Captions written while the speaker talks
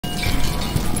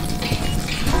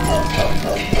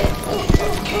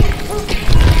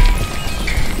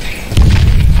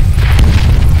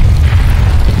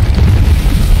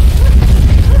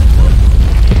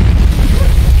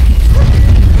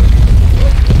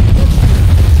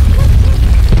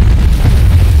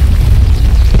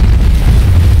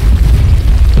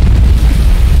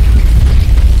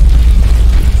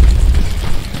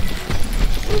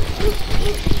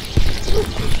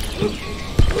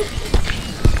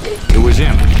There was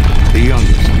Emmett, the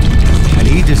youngest, and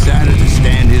he decided to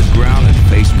stand his ground and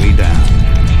face me down.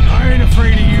 I ain't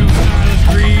afraid of you, Silas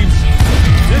Greaves.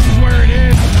 This is where it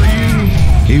is for you.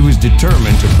 He was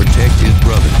determined to protect his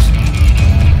brothers.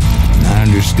 And I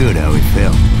understood how he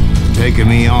felt. Taking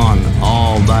me on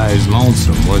all by his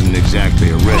lonesome wasn't exactly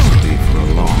a recipe for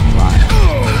a long life.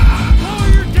 Blow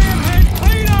your damn head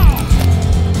clean off!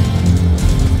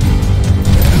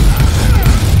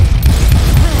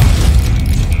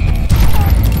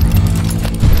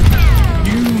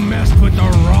 You messed with the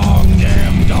wrong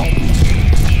damn Dalton.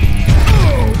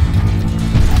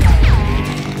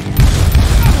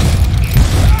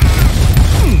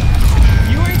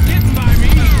 You ain't getting by me,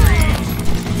 Greaves.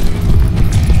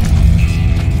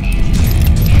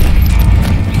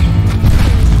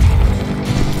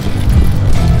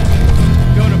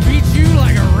 Gonna beat you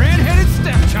like a red-headed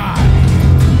stepchild.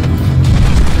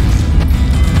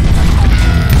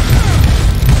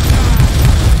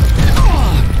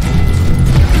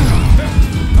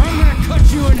 I'm gonna cut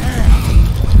you in half.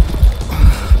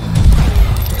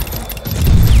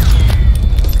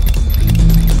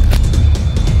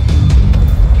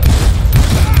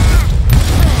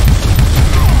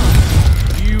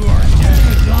 You are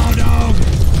dead, law dog.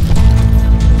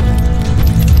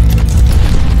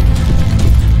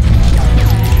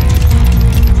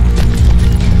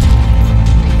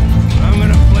 I'm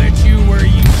gonna plant you where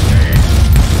you stand.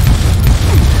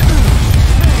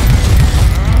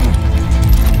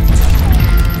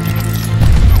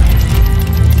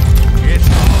 It's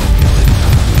all killing.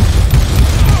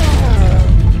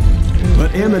 But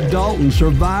Emmett Dalton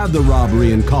survived the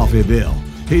robbery in Coffeyville.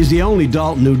 He's the only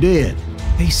Dalton who did.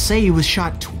 They say he was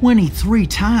shot 23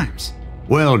 times.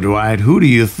 Well, Dwight, who do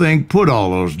you think put all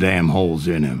those damn holes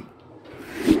in him?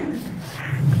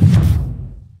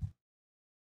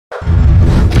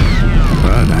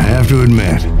 But I have to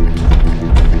admit,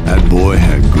 that boy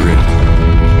had